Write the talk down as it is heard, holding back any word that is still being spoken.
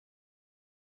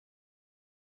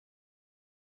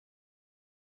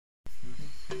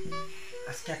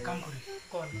আজকে এক কাম করি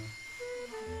কোন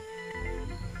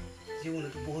জীবনে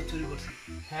তো বহুত চুরি করছি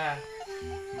হ্যাঁ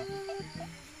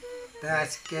তাই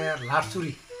আজকে লাশ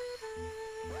চুরি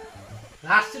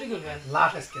লাশ চুরি করবেন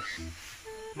লাশ আজকে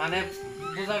মানে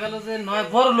বোঝা গেল যে নয়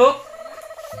বড় লোক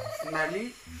নালি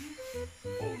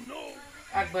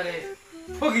একবারে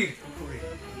ফকির খুবই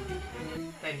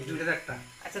তাই নি? দুইটার একটা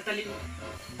আচ্ছা তাহলে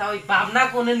তা ওই ভাবনা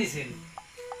কোনে নিছেন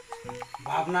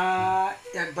ভাবনা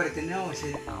এক বাড়িতে নেওয়া হয়েছে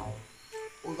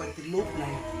ওই বাড়িতে লোক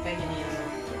নাই তাই নি নিয়ে আসেন?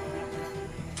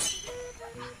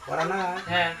 ওরা না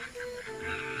হ্যাঁ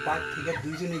বাড়ি থেকে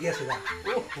দুইজনে গেছে গা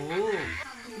ওহো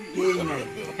এই নাই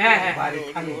হ্যাঁ হ্যাঁ বাড়ি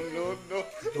খালি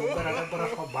দোকান করা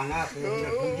সব ভাঙা আছে ওগুলো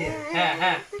ঢুকে হ্যাঁ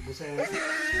হ্যাঁ বুঝে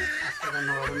আজকে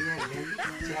নরম নিয়ে একদিন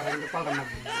চেহারা কিন্তু পাল্টা না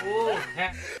ও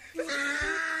হ্যাঁ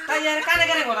তাই আর কানে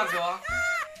কানে গড়াবো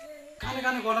কানে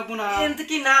কানে গড়াবো না এনতে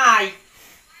কি নাই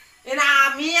এনা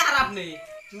আমি আর আপনি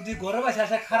যদি ঘরে বসে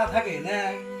আসা খারাপ থাকে না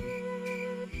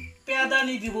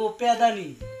পেদানি দিব পেদানি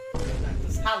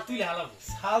শাল তুইলে হালাবো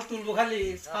শাল তুলবো খালি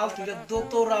শাল তুলে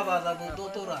দোতরা বাজাবো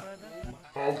দোতরা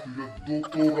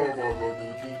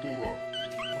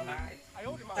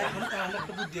এখন তাহলে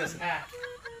একটা বুদ্ধি আছে হ্যাঁ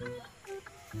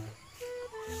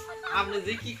আপনি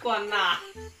যে কি কর না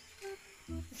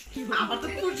আমার তো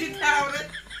খুশি থাকবে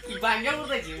কি বাঙ্গা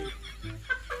বলতেছি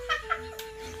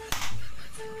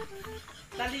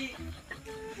তালি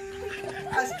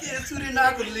আজকে চুরি না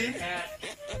করলি হ্যাঁ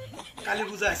কালী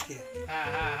পূজা আজকে হ্যাঁ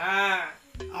হ্যাঁ হ্যাঁ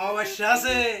আমাবাস্যা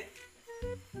আছে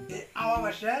এই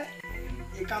আমাবাস্যা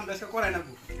এই কাম আজকে করাই না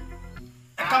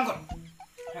এক কাম কর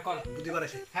হ্যাঁ কর বুদ্ধি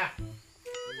করেছে হ্যাঁ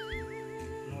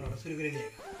নরাটা চুরি করে নিয়ে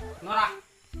নরা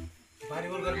বাড়ি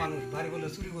বলকার মানুষ বাড়ি বলে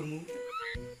চুরি করমু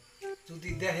যদি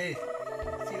দেখে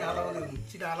চিটা হালাবো দেখুন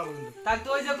চিটা হালাবো কিন্তু তাই তো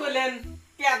ওই যে কইলেন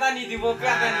পেদানি দিব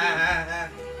পেদানি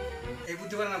এই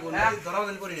বুদ্ধি করে না বল হ্যাঁ। ধরাও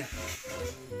দেন করি না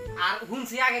আর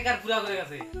শুনছি আগেকার পুরা করে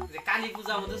গেছে যে কালী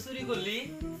পূজার মধ্যে চুরি করলি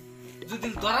যদি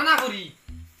ধরা না করি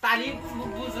তাহলে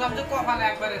বুঝলাম যে কপালে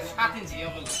একবারে 7 ইঞ্চি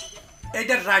হয়ে গেল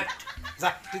এইটা রাইট যা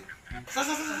তুই যা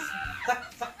যা যা যা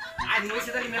যা আজ নইছে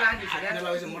তাহলে মেলা আনি মেলা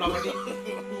হয়েছে মোটামুটি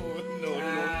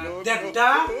দেড়টা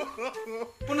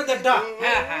পুনে দেড়টা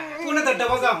হ্যাঁ হ্যাঁ পুনে দেড়টা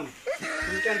বাজাম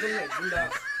তুমি টেনশন নেই বুঝলা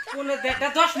কোনে দেখা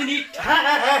 10 মিনিট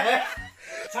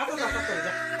যা তো যা তো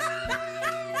যা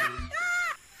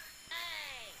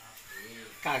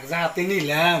কাগজ হাতে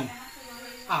নিলাম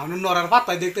আমি নরার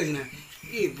পাতায় দেখতেছি না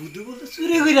এই বুদ্ধি বলতে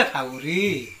চুরি করে খাবো রে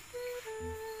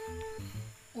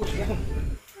উঠে এখন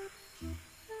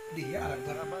দেখি আর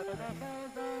একবার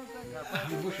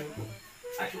আমি বসে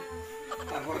আসি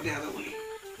তারপর দেখা যাবো নি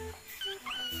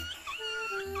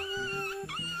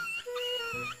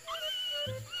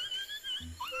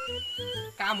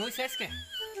কাম হইছে আজকে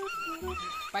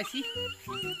পাইছি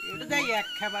এটা যাই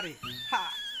একেবারে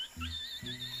হ্যাঁ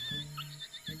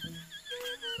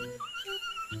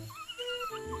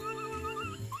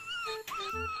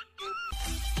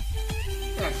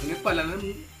একজনে পালালাম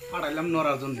পাঠাইলাম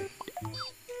নরার জন্য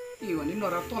ইমানি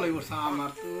নরার তলাই পড়ছে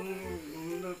আমার তো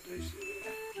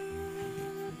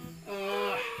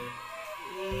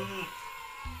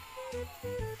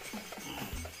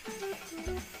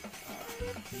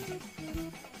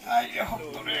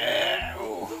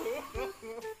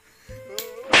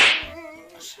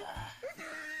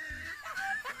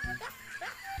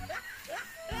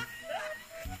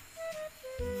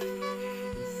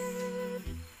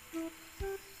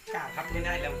কার হাত নিয়ে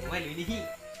আইলাম ঘুমাই লই নিহি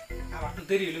আবার তো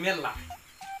দেরি হইলো মেলা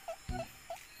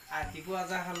আর টিপু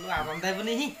আজা হারলো আরাম দেব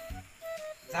নিহি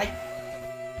যাই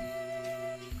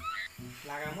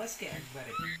লাগাম আজকে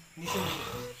একবারে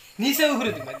নিচে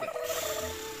ঘুরে দিবা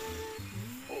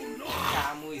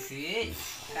কাম হইছে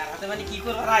তার হাতে মানে কি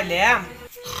করবার আইলাম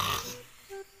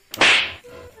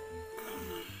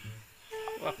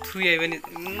থুই আইবেনি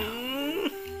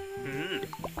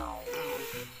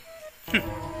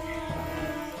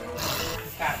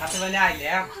কার হাতে মানে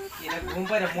আইলাম এটা ঘুম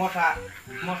পাইলে মশা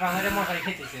মশা মেরে মশাই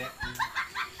খেতেছে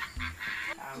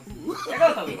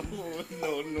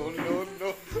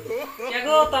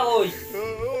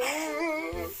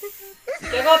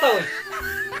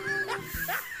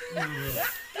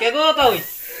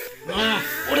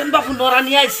ওরেন বাপু নরা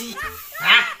নিয়ে আইছি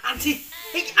হ্যাঁ আনছি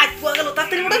এই আজ পোয়া গেল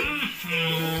তাড়াতাড়ি ওরেন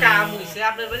কাম হইছে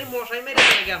আপনার বাড়ি মশাই মেরে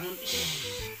গেলে এখন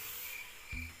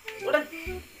ওরেন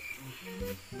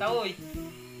তা ওই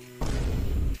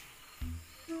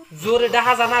জোরে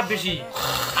দেখা জানা বেশি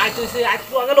আজ হইছে আজ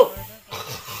পোয়া গেল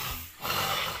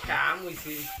কাম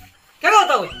হইছে কেন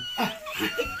তা ওই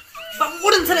বাবু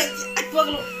ওরেন ছেলে আজ পোয়া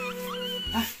গেল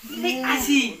এই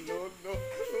আসি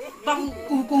বাবু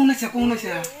কোন আছে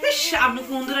আপনি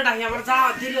কোন ধরে ডাকি আমার যা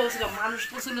দেরি হয়েছিল মানুষ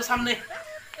পড়ছিল সামনে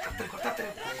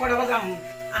কটা বাজে আমি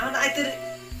এখন আইতে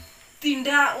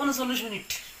 3:39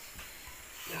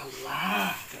 আল্লাহ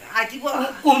আইতি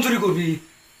কোন চুরি করবি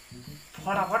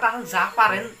ফটাফট এখন যা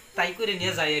পারেন তাই করে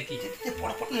নিয়ে যায় আর কি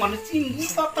ফটাফট মানে চিনি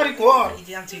তাড়াতাড়ি কর এই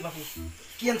যে আনছি বাবু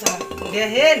কি আনছ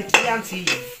দেখেন কি আনছি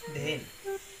দেখেন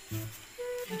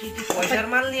পয়সার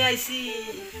মাল নিয়ে আইছি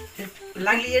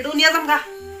লাগলি এডো নিয়ে যাম গা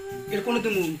এর কোনো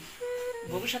তুমি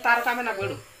ভবিষ্যতে আরো কামে না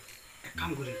বেড়ো এক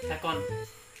কাম করি এখন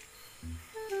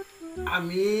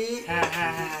আমি হ্যাঁ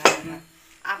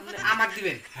আপনি আমাকে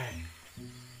দিবেন হ্যাঁ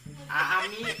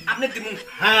আমি আপনি দিব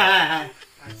হ্যাঁ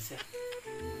আচ্ছা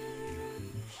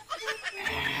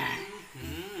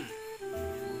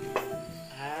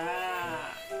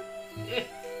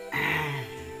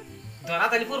ধরা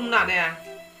তালি পড়ব না নে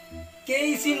কেই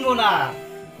চিনবো না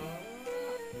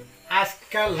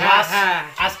আজকাল হ্যাঁ, লাশ হ্যাঁ।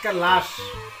 আজকাল লাশ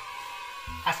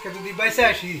আজকে যদি বাইসে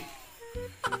আসি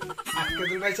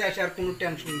আর কোনো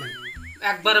টেনশন নাই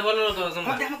একবারে বলো তো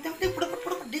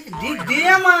দে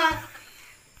আমার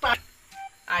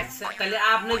আচ্ছা তাহলে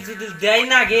আপনি যদি দেয়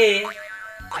না গে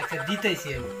আচ্ছা দিতেছি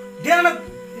আমি দে না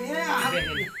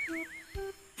দেখেন।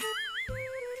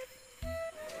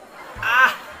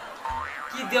 আহ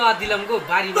কি দেওয়া দিলাম গো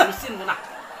বাড়ি মানুষ চিনবো না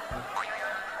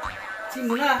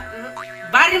চিনবো না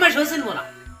বাড়ির মানুষ চিনবো না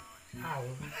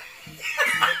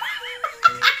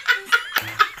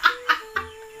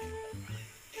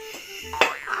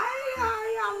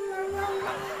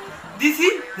দিছি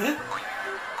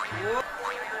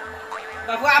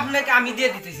বাবু আপনাকে আমি দিয়ে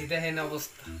দিতেছি দেখেন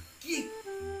অবস্থা কি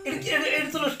এটা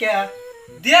চলস কে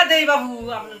দিয়া দেই বাবু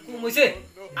আপনার কম হইছে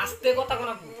আস্তে কথা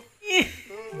কোনা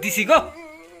দিছি গো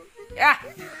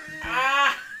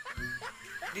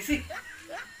দিছি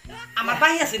আমার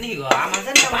ভাই আছে নি গো আমার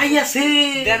জানি ভাই আছে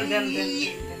দেন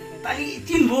তাই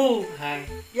চিনবো হ্যাঁ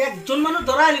একজন মানুষ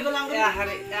ধরা আলি গেল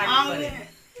আরে আমি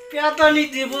পেতানি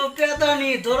দিব পেতানি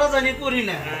ধরা জানি করি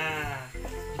না হ্যাঁ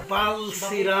বাল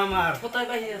সিরামার কোথায়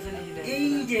ভাই আছে নি এই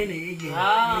যে এই যে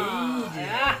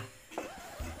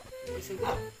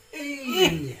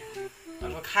এই যে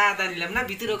খাওয়া দাওয়া নিলাম না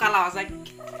ভিতরেও কালা আছে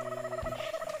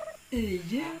এই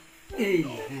যে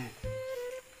হ্যাঁ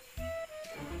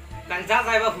কাল যা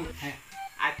যাই বাবু হ্যাঁ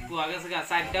আজ কুয়া গেছে গা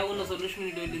 4:39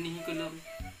 হইল নিহি কইলাম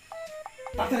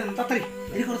তাড়াতাড়ি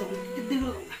দেরি করো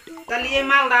তাহলে এই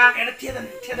মালটা এটা দিয়ে দেন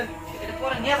এটা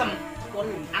পরে নিয়ে যাম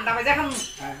আন্ডা ভাই দেখাম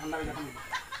হ্যাঁ আন্ডা দেখাম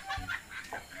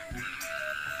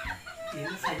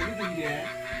এই সাইকেল দিয়ে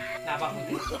না বাবু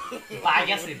বাইক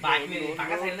আছে বাইক নিয়ে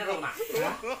টাকা চাইলে না যাবো না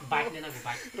বাইক নিয়ে না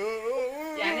বাইক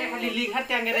এনে খালি লিক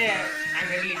হাতে আঙ্গেরে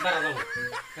লিক বাড়া যাবো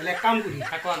তাহলে এক কাম করি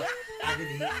এখন আগে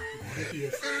দিই ঘরে কি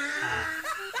আছে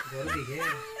ঘরে দিকে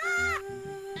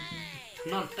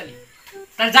নন তাহলে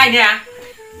যাই না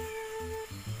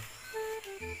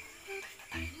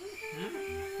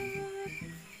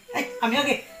আমি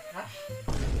আগে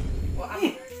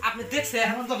আপনি দেখছেন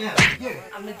এখন তো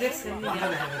আপনি দেখছেন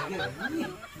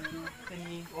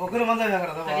ওকে মজা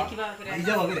করা দাও তাহলে কিবা করে এই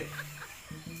যাও আগে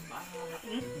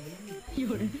কি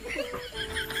করে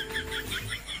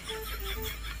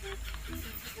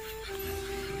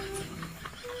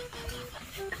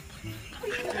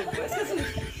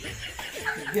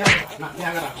না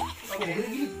করা ওকে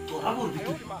কি তোরা বলবি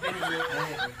তুই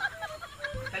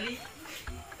তাহলে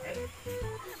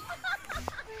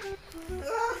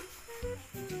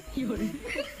কি করে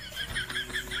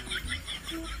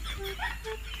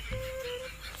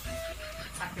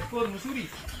আজকে কোন মুসুরি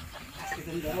আজকে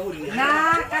তুমি ধরা বললি না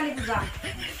কালী পূজা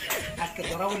আজকে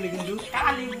ধরা বললি কিন্তু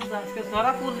কালী পূজা আজকে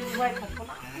ধরা পড়লে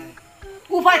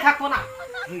উপায় থাকবো না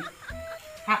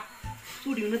হ্যাঁ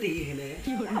চুরি না দেখি হেলে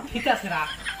কি করে ঠিক আছে রা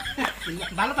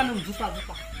ভালো তাহলে জুতা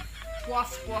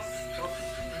পস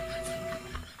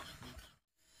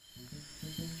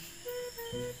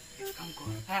কাম কর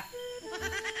হ্যাঁ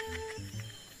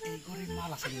এই ঘরে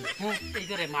মাল আছে হ্যাঁ এই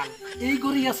করে মাল এই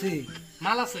ঘরেই আছে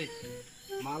মাল আছে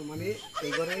মাল মানে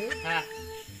এই ঘরে হ্যাঁ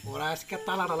ওরা আজকে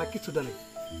তালা কিছুটা নেই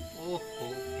ওহো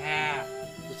হ্যাঁ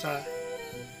বুঝছা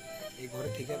এই ঘরে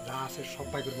থেকে যা আছে সব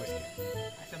পাই করে বসে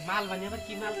আচ্ছা মাল বানিয়ে আবার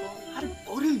কি মাল কো আরে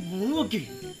ঘরে মুগি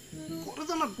ঘরে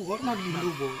জানা ঘর না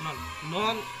লুবো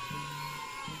নন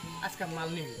আজকে মাল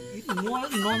নেই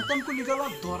নন্তন কুলি গেল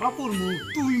ধরা পড়মু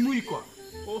তুই মুই কর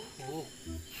ওহো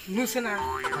নুছে না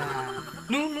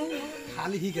নু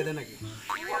খালি হি কেদে নাকি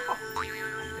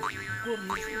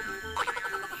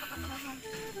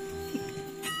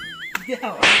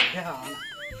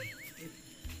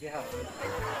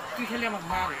তুই খেলে আমার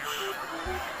মাল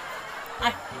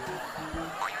আয়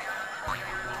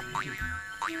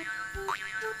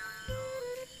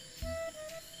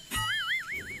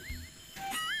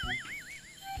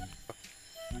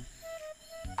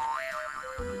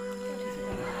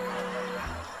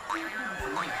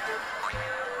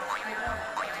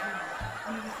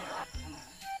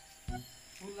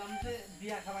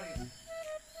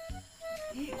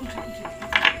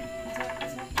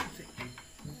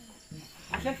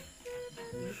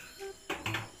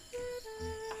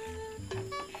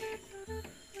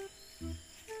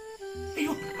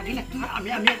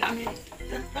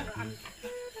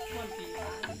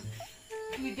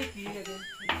তুই দেখবি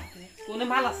কোনে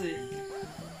মাল আছে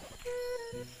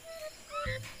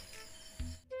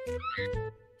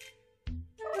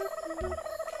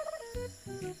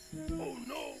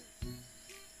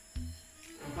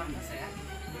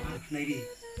নাই রে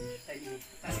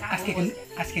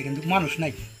আজকে কিন্তু মানুষ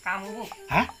নাই কাম হবো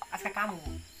হ্যাঁ আজকে কাম হবো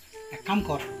এক কাম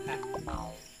কর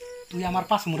তুই আমার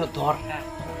পাঁচ মুড়ো ধর হ্যাঁ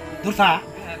ধরছা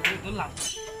ধরলাম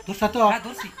ধরছা তো হ্যাঁ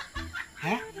ধরছি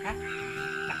হ্যাঁ হ্যাঁ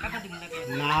টাকাটা দিবি নাকি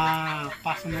না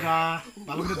পাঁচ মুড়া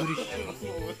ভালো করে ধরিস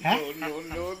হ্যাঁ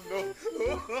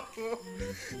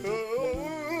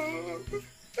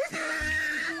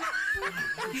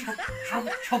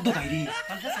শব্দ পাই রে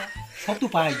শব্দ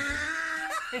পাই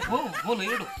হলোই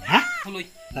ওটো হ্যাঁ হলোই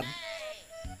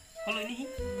হলোই নি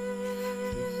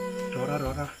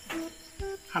ররা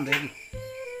খান দেখি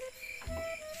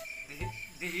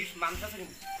দেখিস মাংস আছে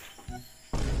কিন্তু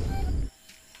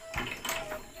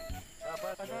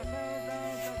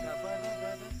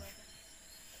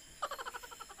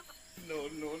No.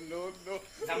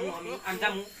 জামু আমি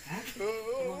জামু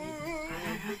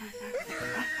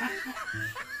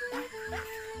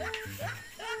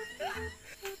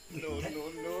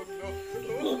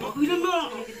ও বাকুইরা না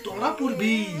ধরা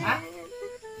পড়বি হ্যাঁ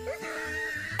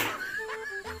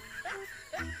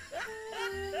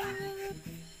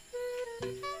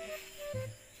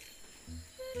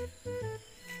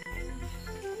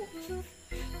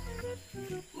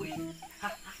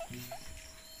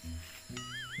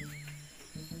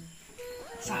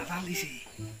চাল দিছে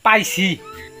পাইছি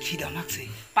খিদা লাগছে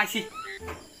পাইছি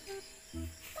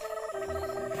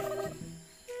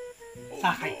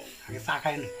চা খাই আগে চা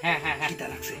খাই না হ্যাঁ খিদা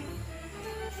লাগছে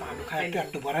চাটা খাই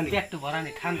একটু ভরা নি একটু ভরা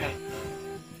নেই ঠান্ডা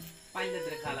পাইলে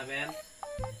ধরে খালাবেন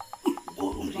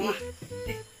গরম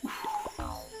রে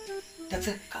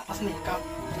দেখছে কাপ আছে নি কাপ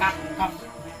কাপ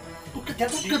উঠে দে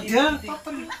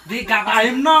দি গাব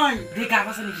টাইম নাই দি গাব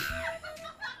আছে নাকি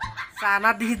সানা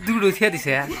দিহি দুড়ো থিয়া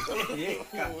দিছে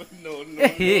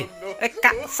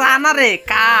সানা রে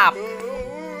কাপ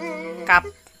কাপ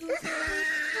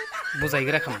বুঝাই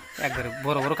করে খাম একবারে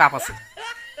বড় বড় কাপ আছে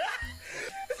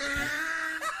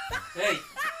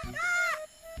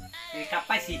এই কাপ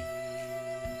পাইছি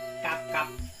কাপ কাপ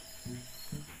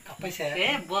কাপ পাইছে এ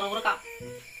বড় বড় কাপ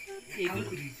এই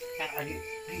আগে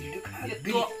বিড়িটা খা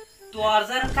তোর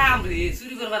যার কাম রে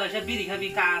চুরি করবার আছে বিড়ি খাবি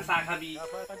চা খাবি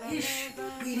ইস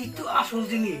বিড়ি তো আসল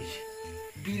জিনিস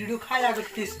বিড়িটা খাই আগে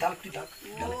টেস্ট ডালটি ডাল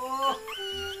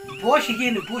বসে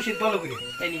গিয়ে বসে ভালো করে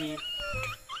তাই নি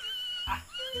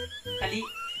খালি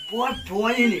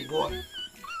বয় এনে বয়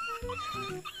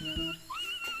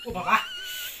ও বাবা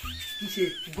কিসে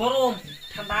গরম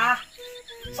ঠান্ডা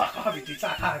চা খাবি তুই চা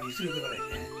খাবি শুরু করে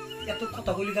এত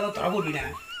কথা বলি গেল তোরা বলবি না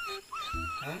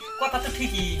হ্যাঁ কথা তো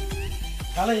ঠিকই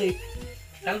তাহলে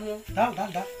ডালমু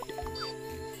ডাল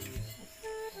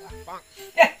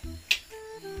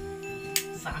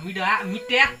সামিডা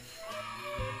মিটে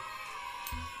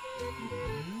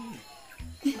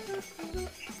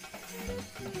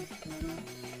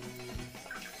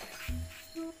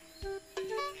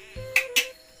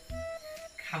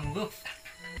খামগো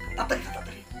তাড়াতাড়ি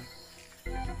ঠান্ডা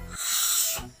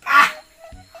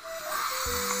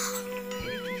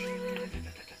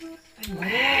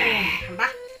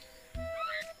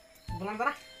বললাম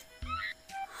তারা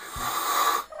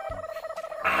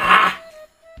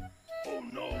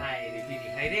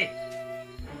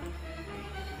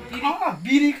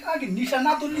বিড়ি খাগে নিশা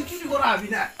না তো চুরি করা হবি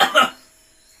না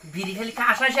বিড়ি খালি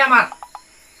কাশ আসে আমার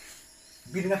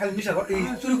বিড়ি না খালি নিশা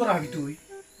চুরি করা হবি তুই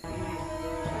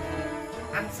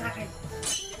আমি চা খাই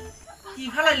কি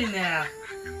ফেলালি না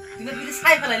তুই না বিড়ি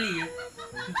ছাই ফেলালি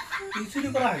তুই চুরি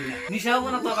করা হবি না নিশা হবো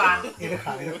না তো আবার এটা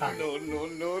খা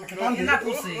না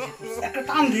পড়ছে একটা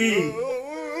টান দি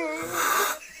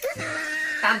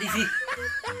টান দিছি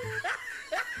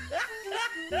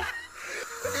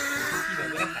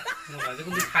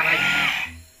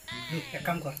এক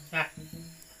কাম কর হ্যাঁ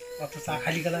অত চা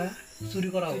খালি গেলা চুরি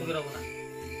করা চুরি হবে করবো না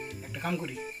একটা কাম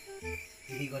করি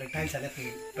এই করে টাইল চালে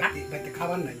বাড়িতে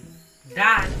খাবার নাই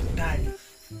ডাল ডাল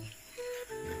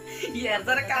ইয়ার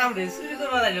তারা কাম রে চুরি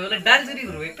করবো না বলে ডাল চুরি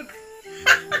করবো একটু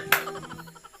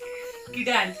কি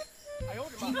ডাল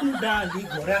কি কোনো ডাল এই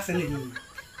ঘরে আছে নাকি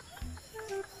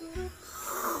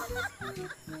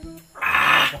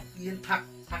থাক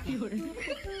থাকি Fiore,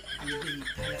 আমি দেখি,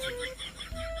 তাহলে আছে।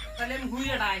 তাহলে আমি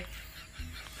ঘুরে ডাই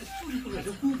চুরি করে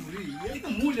আছে কুকুরি এই তো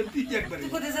মুলে পিটি একবারে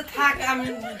তুই কোথায় থাক আমি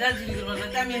ডাল চুরি করবো না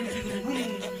আমি এনে কি করবো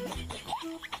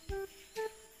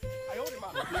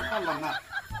পারলাম না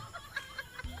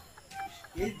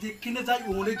এই দেখিনে যাই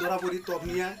ওমনে ধরা পড়ি তব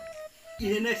নিয়া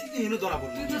এনে ধরা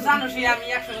পড়ি তুই তো জানোসই আমি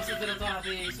 100 বছর ধরে তোর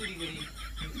হাতে চুরি করি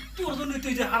তোর জন্য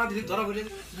তুই যে হারা দিন ধরা পড়ে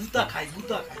গুতা খাই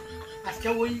আজকে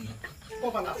ওই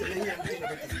কপাল আছে নেই আমি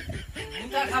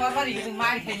মুতা খাবার পারি কিন্তু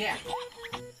মার খেলে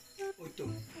ওই তো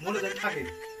মনে যায় থাকে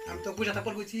আমি তো পয়সা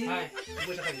থাকবার কইছি হ্যাঁ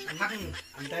পয়সা থাকি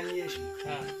আমি ডাল নিয়ে এসি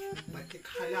হ্যাঁ বাকি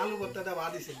খাইলে আলু ভর্তা দেওয়া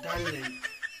দিছে ডাল নেই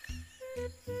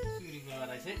চুরি করবার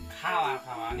আছে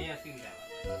খাওয়া নিয়ে চিন্তা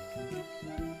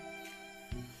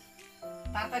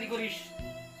তাড়াতাড়ি করিস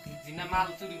জিনা মাল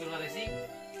চুরি করবার আছে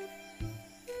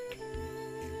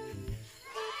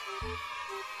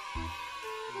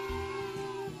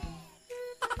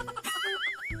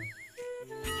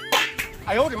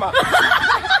আয়ো রে মা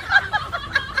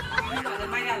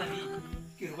মাইরা লাগি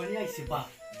কি বলি আইছে বা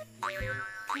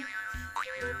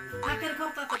হাতের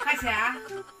কথা তো খাইছে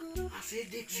আছে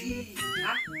দেখছি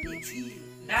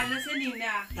ডাল আছে নি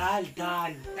না ডাল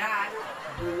ডাল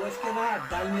আজকে না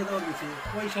ডাল নিয়ে দেওয়া গেছে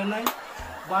পয়সা নাই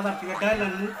বাজার থেকে ডাল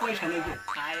আনবো পয়সা নেই যে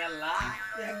হায় আল্লাহ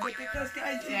এক বেটে কাজকে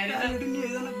আইছে আরে ডাল একটু নিয়ে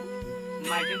জানা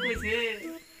মাইকে কইছে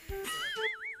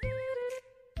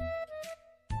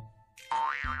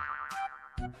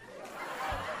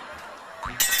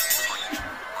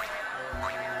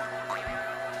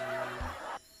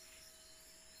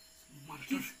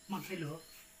মানছিল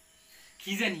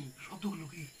কি জানি শব্দগুলো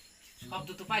কি শব্দ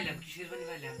তো পাইলাম কিসের বানি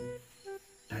পাইলাম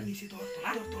ডাল নিছি তোর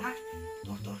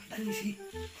ডাল নিছি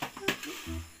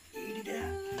এইটা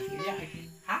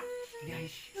হ্যাঁ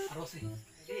আইস আর আছে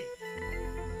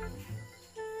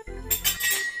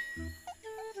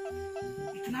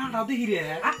ইতনা আড়াও দেখি রে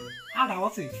আড়াও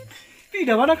আছে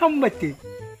পিঠা বানা খাম বাইতে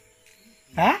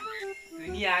হ্যাঁ তুই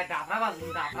নিয়ে আয় দাবরা বাজু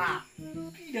দাবরা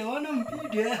পিঠা বানাম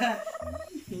পিঠা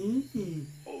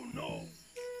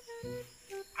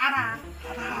আড়া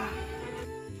আড়া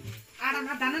আড়া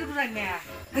না ধানের গুড়া না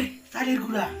চালের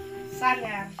গুড়া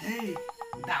সালে এই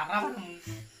দাবরা বানু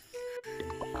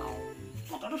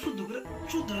কতটা শুদ্ধ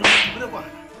করে বানা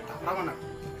তাপড়া বানা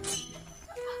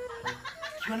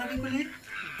কি বানাবি বলি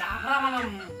দাবরা বানাম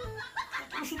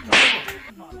কতটা শুদ্ধ করে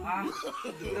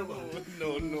no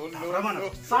no তাপড়া বানা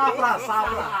সাপড়া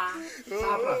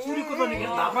চুরি করতে নিয়ে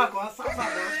তাপড়া কয়া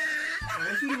সাপড়া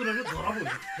আমি চুরি করে ধরা বলি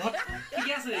ধর ঠিক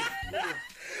আছে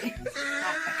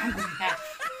কাম করি হ্যাঁ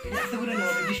এত করে না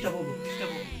ডিস্টার্ব হবো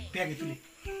ব্যাগে তুলি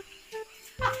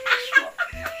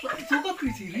চোখা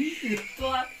তুইছি রে তো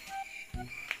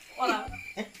ওলা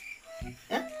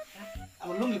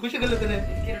আমার লুঙ্গি কষে গেল কেন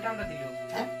কেন টান্ডা দিল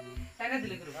হ্যাঁ টাইনা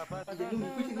দিলে করো লুঙ্গি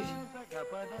কষে গেছি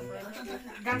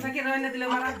গামছা কে রাইনা দিল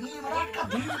মারা মারাকা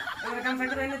দিল এবার গামছা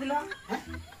কে রাইনা দিল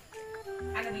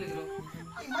আইনা দিলে করো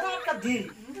মারাকা দিল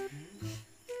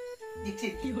দেখছি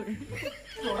কি করে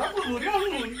তোরা বলবি আমি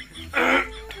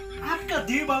আক্কা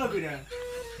দে ভালো করে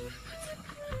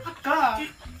আক্কা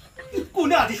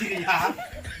কোনে আদিছি রে হ্যাঁ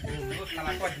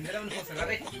খালা কয় দিন ধরে ফসল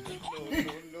রে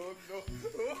no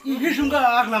ইহে সঙ্গে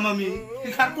আগলাম আমি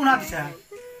আর কোন আদিছা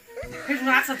এই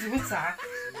না আচ্ছা তুই বুঝছা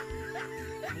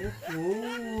ও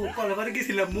কলবারে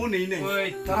গেছিলাম মনেই নাই ওই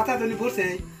তোরা তাড়াতাড়ি বসে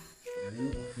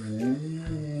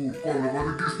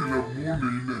কলবারে গেছিলাম মনেই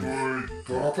নেই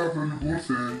তাড়াতাড়ি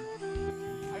বলছে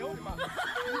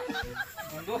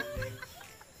বন্ধু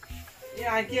এ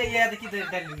আই কি ইয়া দেখি দে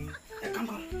ডালি এক কাম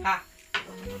কর হ্যাঁ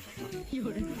কি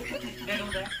করে দেখো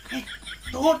দে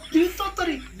তোর তুই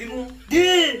তরি দিমু দে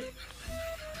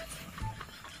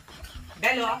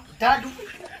ডালো দাদু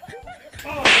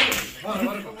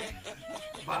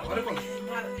বারে কোন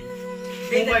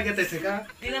মোবাইল গেতেছে কা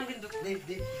দিলাম কিন্তু দে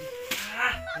দে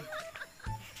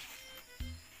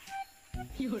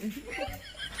কি করে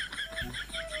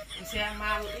সে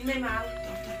মাল ইমে মাল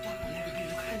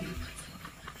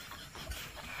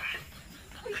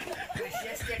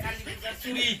আজকে কালি পূজার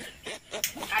চুরি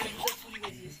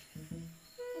গেছিস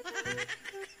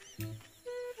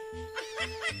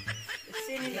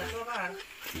সেনি না তো আর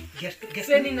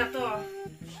সেনি না তো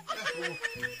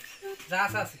যা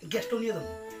আছে গ্যাসটা নিয়ে দাও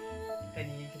তাই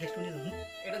নিয়ে গ্যাসটা নিয়ে দাও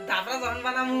এটা দাবরা যখন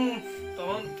বানামু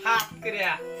তখন ফাট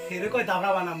করিয়া ফেরে কই দাবরা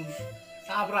বানাম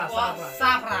সাবরা সাবরা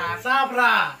সাফরা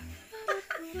সাবরা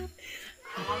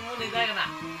আমার মনে যায় না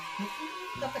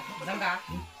জানগা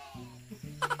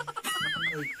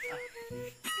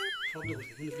শব্দ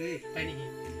করছে কিন্তু রে তাই নাকি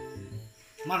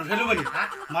মানুষ হলো বানি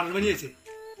মানুষ বানিয়েছে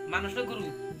মানুষটা গুরু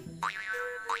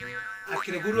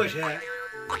আজকে গুরু আছে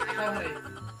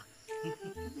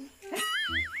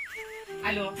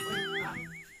হ্যালো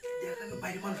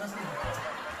বাইরে মানুষ আছে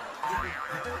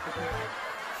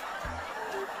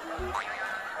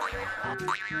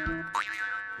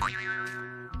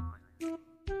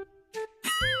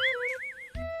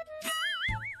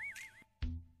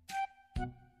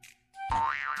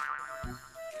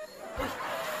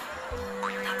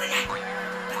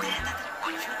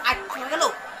আজ চলে গেল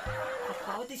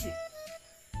কথা হইতেছে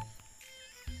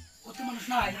কত মানুষ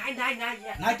নাই নাই নাই নাই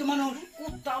নাই তো মানুষ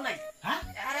কুত্তাও নাই হ্যাঁ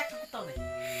আর একটা কুত্তাও নাই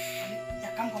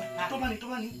এক কাম কর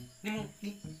টোমানি নিমু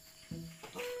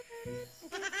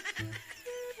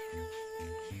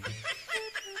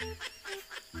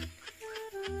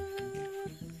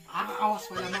আওয়াজ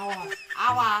পাইলাম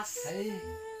আওয়াজ এই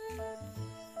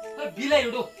ওই বিলাই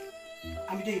উঠো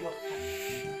আমি দেখব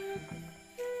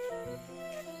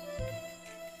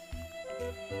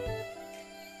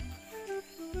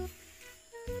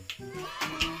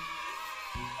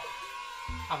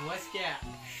আওয়াজ কে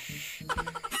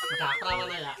ডাকরা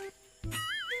বানায়া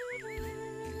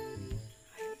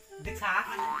দেখা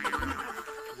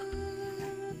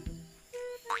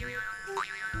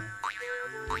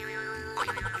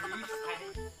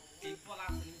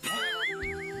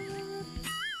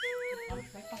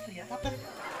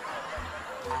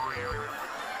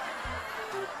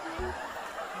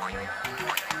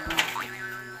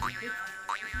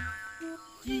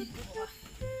কি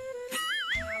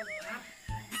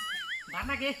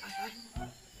বানা কে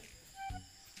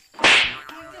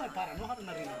para no haber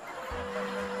una reunión.